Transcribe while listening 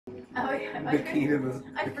Oh yeah. The key to the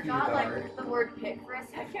I the key to forgot the like heart. the word pick for a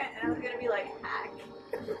second, and I was gonna be like hack.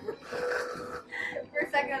 For a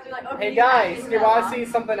second, I was like, okay. Hey guys, you want to see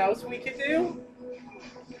something else we could do?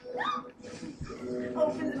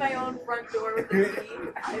 Opens my own front door with the key.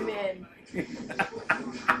 I'm in.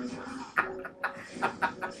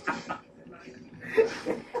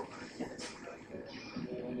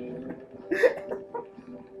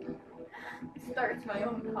 Starts my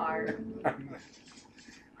own car.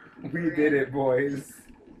 We did it, boys.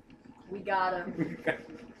 We got him.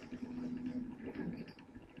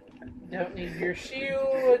 Don't need your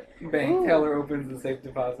shield. Bank teller opens the safe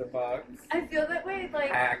deposit box. I feel that way,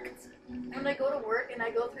 like Hacked. when I go to work and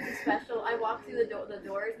I go through the special, I walk through the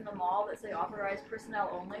doors in the mall that say authorized personnel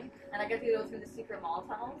only, and I get to go through the secret mall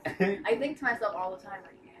tunnels. I think to myself all the time,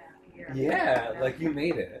 like, yeah, here. Yeah, like you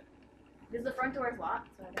made it. Because the front door is locked,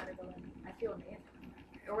 so I gotta go in. I feel amazing.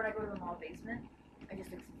 Or when I go to the mall basement, I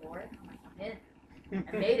just explore it. I'm like, I'm in.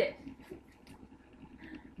 I made it.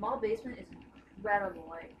 Mall basement is incredible,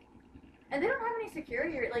 like. And they don't have any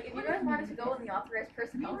security. Like, if you guys wanted to go in the authorized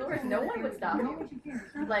personnel doors, no one would stop you.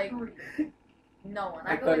 Like, no one.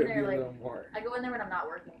 I go in there, like, I go in there when I'm not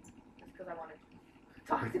working. Just because I want to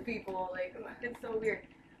talk to people. Like, it's so weird.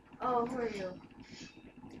 Oh, who are you?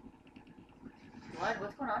 What?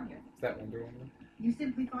 What's going on here? Is that Wonder Woman? You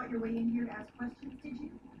simply thought your way in here to ask questions, did you?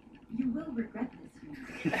 You will regret this.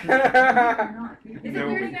 Is it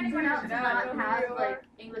weirding anyone out to not have, like,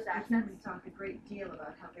 English accents? We talk a great deal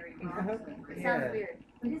about how very wrong slavery It is. sounds weird.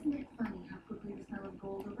 But isn't it funny how quickly the smell of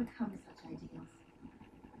gold overcomes such ideals?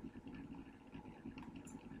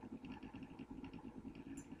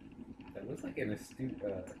 That looks like an astute. Yeah.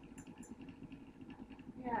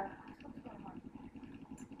 What's going on?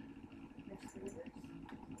 There's salvers.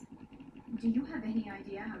 Do you have any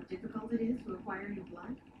idea how difficult it is to acquire new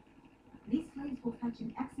blood? These slaves will fetch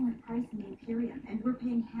an excellent price in the Imperium, and we're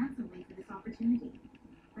paying handsomely for this opportunity.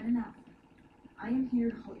 But enough. I am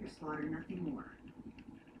here to halt your slaughter, nothing more.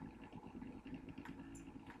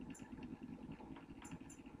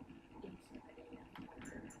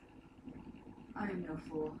 I am no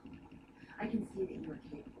fool. I can see that you are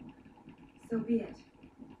capable. So be it.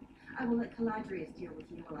 I will let Caladrius deal with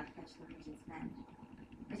you while I fetch the Regent's men.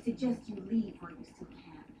 I suggest you leave while you still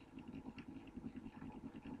can.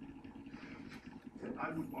 I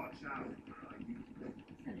would watch out.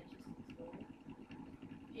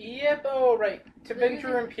 Yep, alright. To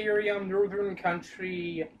venture Imperium, Northern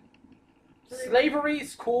Country.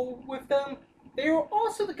 Slavery's cool with them. They were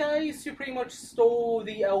also the guys who pretty much stole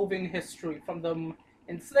the Elven history from them,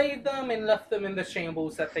 enslaved them, and left them in the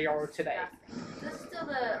shambles that they are today. This is still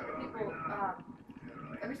the people, are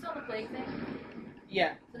we still on the plague thing?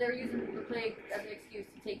 Yeah. So they were using the plague as an excuse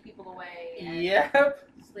to take people away and Yep.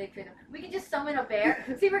 slave trade them. We can just summon a bear.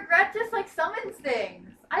 See, Regret just, like, summons things.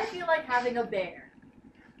 I feel like having a bear.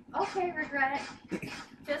 Okay, Regret.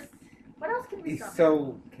 Just, what else can we He's summon?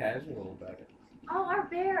 so casual about it. Oh, our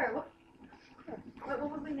bear. What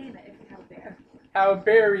would we name it if we have a bear? How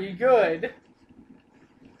very good.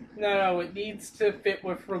 No, it needs to fit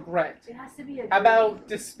with regret. It has to be a. How about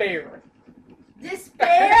despair?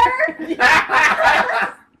 Despair?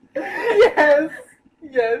 Yes! Yes!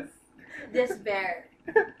 Yes! Despair.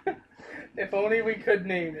 If only we could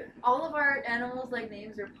name it. All of our animals, like,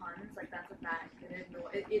 names are puns. Like, that's a fact.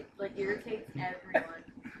 It like, irritates everyone.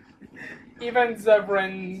 Even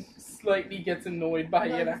Zevran slightly gets annoyed by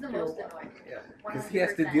No, it he's the after a most while. annoying. Yeah, because he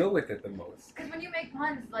has to 100%. deal with it the most. Because when you make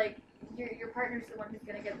puns, like, your partner's the one who's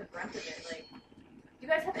gonna get the brunt of it. Like, do you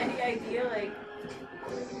guys have any idea, like,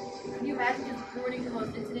 can you imagine just ruining the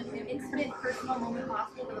most intimate personal moment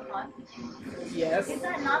possible with a pun? Yes, Is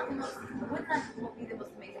that not the most, wouldn't that be the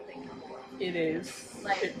most amazing thing in the world? it is.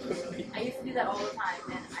 Like, It could be. I used to do that all the time,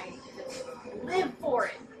 and I just live for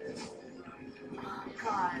it. Oh,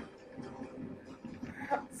 God.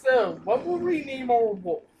 So, what will we name our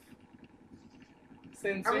wolf?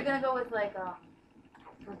 Since Are we gonna go with, like,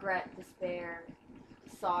 regret, despair,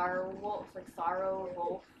 sorrow wolf, like sorrow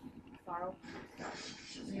wolf? Sorrow?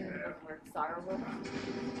 Doesn't work. Sorrow wolf?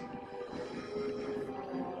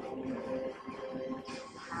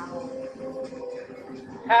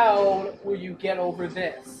 How will you get over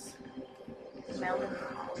this?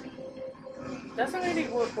 Melancholy. Doesn't really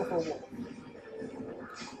work with a wolf.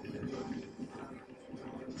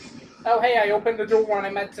 Oh, hey, I opened the door and I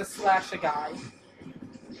meant to slash a guy.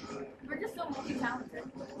 We're just so multi-talented.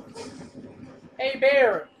 Hey,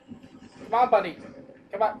 bear! Come on, buddy.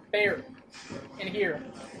 Come on, bear. In here.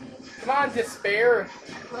 Come on, despair.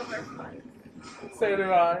 I love our fun. So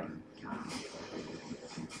do I.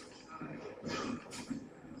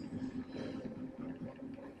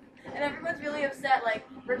 And everyone's really upset, like,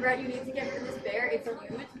 regret, you need to get rid of this bear, it's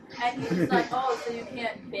huge. And he's just like, oh, so you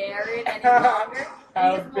can't bear it any longer?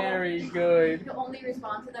 How And very good. you only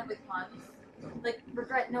respond to them with puns. Like,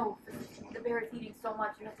 regret, no, the bear is eating so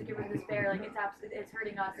much, you have to get rid of this bear, like, it's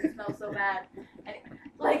hurting us, it smells so bad. And,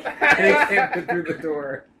 like, They can't get through the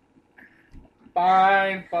door.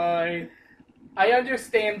 Fine, fine. I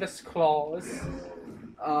understand this clause.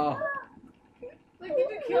 Oh, like, did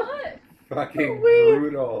you kill it? fucking Wait.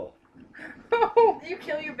 brutal. Oh, Did you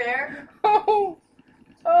kill your bear? oh,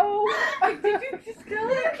 oh. Did you just kill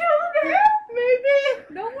it? Did you kill the bear? Maybe.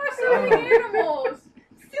 No more serving animals!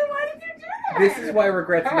 Still, why did you do that? This is why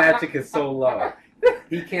Regret's magic is so low.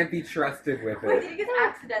 He can't be trusted with Wait, it. did you just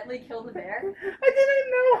accidentally kill the bear? I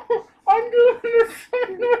didn't know. I'm doing this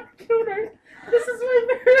on North Tutor. This is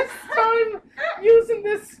my first time using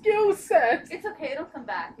this skill set. It's okay, it'll come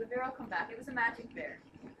back. The bear will come back. It was a magic bear.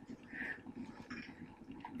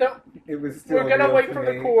 No, It was still we're gonna real wait to for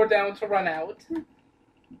the me. cooldown to run out.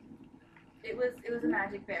 It was a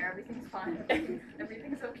magic bear. Everything's fine.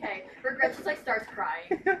 Everything's okay. Regret just like starts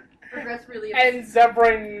crying. Regret's really upset. And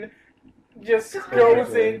Zebrin just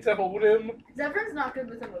goes in to hold him. Zevran's not good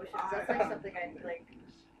with emotions. That's like something I like.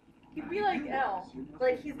 He'd be like Elle.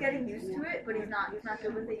 Like he's getting used to it, but he's not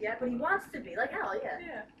good with it yet. But he wants to be like Elle. Yeah.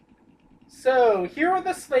 Yeah. So, here are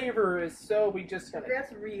the slavers, so we just gotta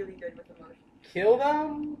Regret's really good with emotions. kill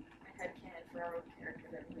them. My headcanon for our own character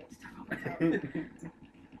that we make stuff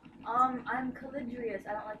up. I'm Calidrius.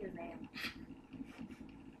 I don't like his name.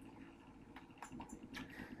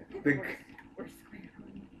 The- We're square.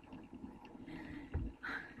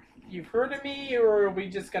 You've heard of me, or are we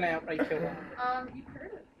just gonna outright kill them? You've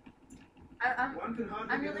heard it. I'm One can hardly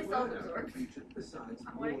I'm get really a word out of a self-absorbed. creature besides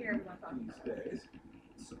I want to hear everyone talk these about it. days.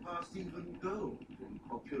 Surpassed even gold in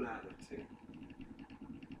popularity.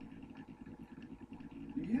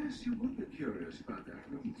 Yes, you would be curious about that,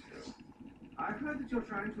 wouldn't you? I've heard that you're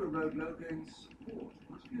trying to erode low-gain support.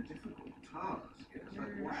 It must be a difficult task. It's like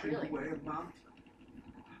washing really. away a mountain.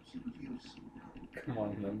 Perhaps you could use some help. Come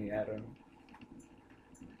on, let me at him.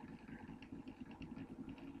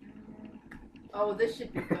 Oh, this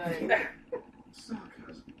should be good.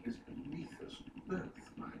 Sarcasm is beneath us both,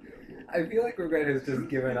 my dear woman. I feel like Regret has just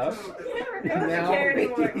given up. Regret And doesn't now care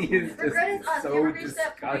anymore. he is Regret is just us. You so ever reach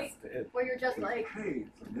that point disgusted. where you're just like, Paid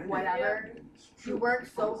for many whatever. years, you troops work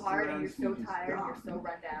so once hard the and you're so landscape is tired and you're so gone,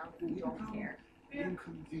 run down and you don't care.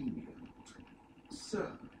 inconvenient. Sir,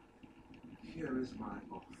 here is my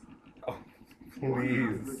offer. Please.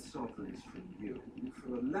 100 sovereigns from you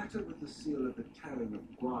for a letter with the seal of the Terran of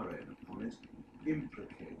Guaren upon it,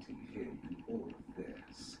 implicating him in all of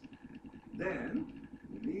this. Then,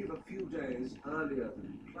 we leave a few days earlier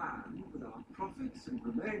than planned with our profits and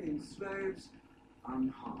remaining slaves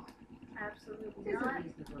unharmed. Absolutely This is not.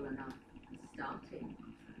 reasonable enough starting.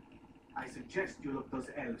 I suggest you look those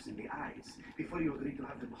elves in the eyes before you agree to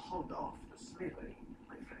have them hauled off for slavery,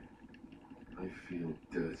 my friend. I feel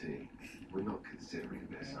dirty. We're not considering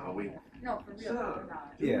this, are we? No, for real, Sir, we're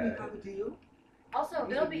not. do Yeah. we have a deal? Also,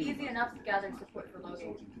 it'll be easy enough to gather support for Logan.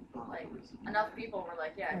 Resorting to Like, barbarism. enough people were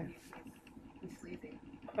like, yeah, he's sleazy.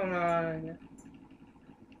 Come on.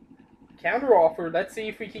 Counteroffer. Let's see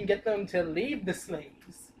if we can get them to leave the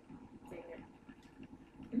slaves. Take it.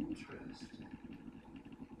 Interesting.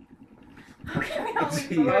 Okay, we all leave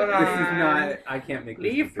Gee, for Hold this on. is not. I can't make this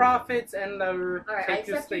Leave decision. profits and letter, Alright, I take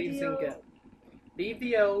your accept your slaves and deal. go. Leave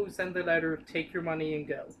the O's and the letter, take your money and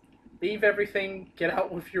go. Leave everything, get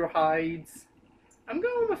out with your hides. I'm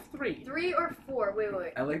going with 3. 3 or 4?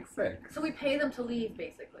 Wait. I like 6. So we pay them to leave,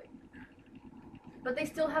 basically. But they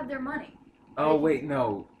still have their money. Oh wait,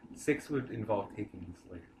 no. 6 would involve taking the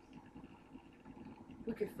slaves.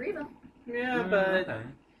 We could free them. Yeah, but Okay.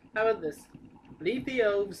 how about this? Leave the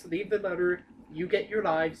O's, leave the letter, you get your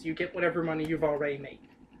lives, you get whatever money you've already made.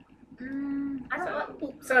 I don't know.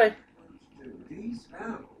 Oh, sorry. These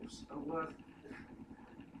elves are worth.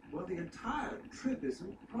 Well, the entire trip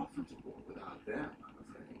isn't profitable without them, I'm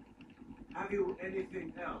afraid. Have you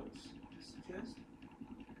anything else to suggest?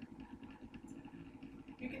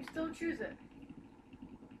 You can still choose it.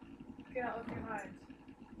 Get out with your hides.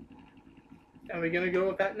 Are we gonna go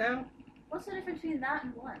with that now? What's the difference between that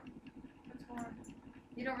and 1? That's one.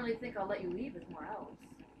 You don't really think I'll let you leave with more elves.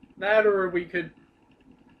 That or we could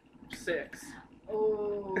 6.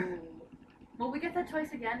 Oh. Well, we get that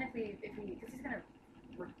choice again if he, because he's gonna.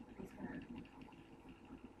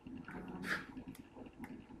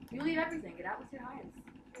 You leave everything. Get out with your hides.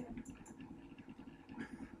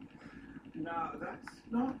 Now, that's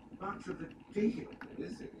not much of a deal,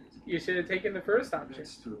 is it? You should have taken the first option.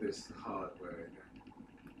 Let's do this the hard way.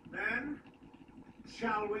 Then,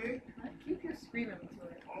 shall we? Keep your screaming to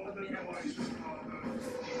it.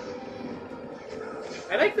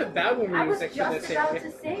 I like the battle I was music for just this about area.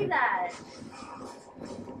 to say that.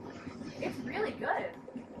 It's really good.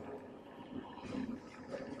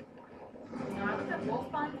 No, I looked at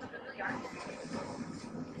wolf puns, but they really aren't.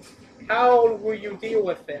 How will you deal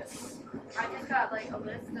with this? I just got like a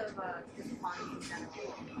list of just puns in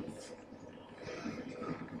general.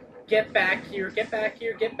 Get back here, get back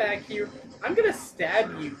here, get back here. I'm gonna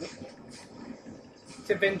stab you.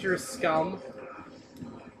 To avenge your scum.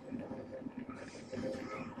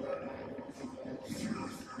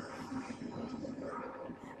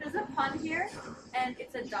 There's a pun here, and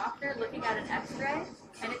it's a doctor looking at an x-ray,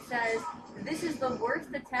 and it says, "This is the worst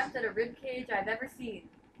attempt at a rib cage I've ever seen,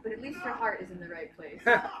 but at least your heart is in the right place."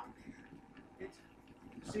 It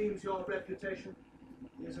seems your reputation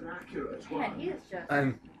is an accurate Man, one. he is just...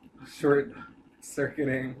 I'm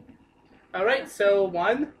short-circuiting. Alright, so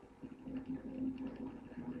 1.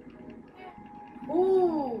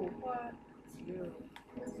 Ooh! What? 2.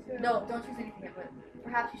 No, don't choose anything yet, but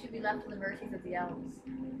perhaps you should be left to the mercies of the elves.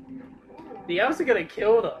 The elves are gonna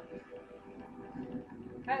kill them.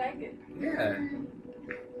 I like it. Yeah.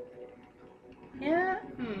 Yeah?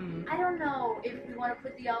 I don't know if we want to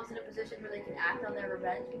put the elves in a position where they can act on their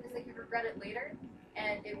revenge, because they could regret it later,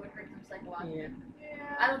 and it would hurt them psychologically. Yeah.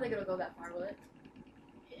 Yeah. I don't think it'll go that far, will it?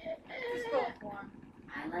 Just go with 1.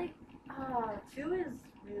 I like... 2 is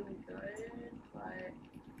really good, but...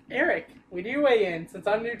 Eric, we do weigh in since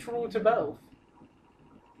I'm neutral to both.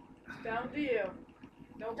 Down to you.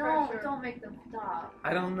 No pressure. Don't make them stop.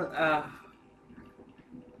 I don't know.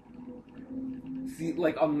 See,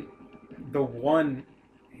 like, on the one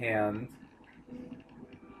hand,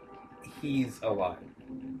 he's alive.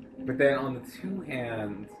 But then on the two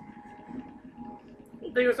hand,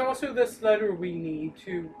 There's also this letter we need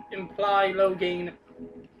to imply Logain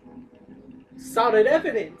solid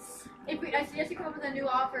evidence. If I suggest you come up with a new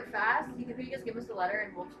offer fast, you can just give us the letter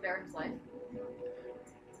and we'll spare his life.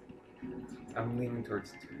 I'm leaning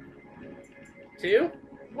towards 2. 2?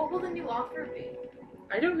 What will the new offer be?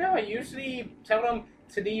 I don't know. I usually tell them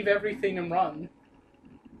to leave everything and run.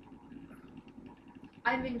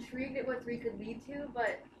 I'm intrigued at what 3 could lead to,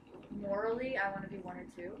 but morally, I want to do 1 or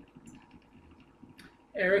 2.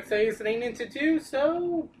 Eric says lean into 2,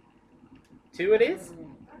 so 2 it is.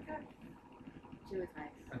 Okay. 2 is nice.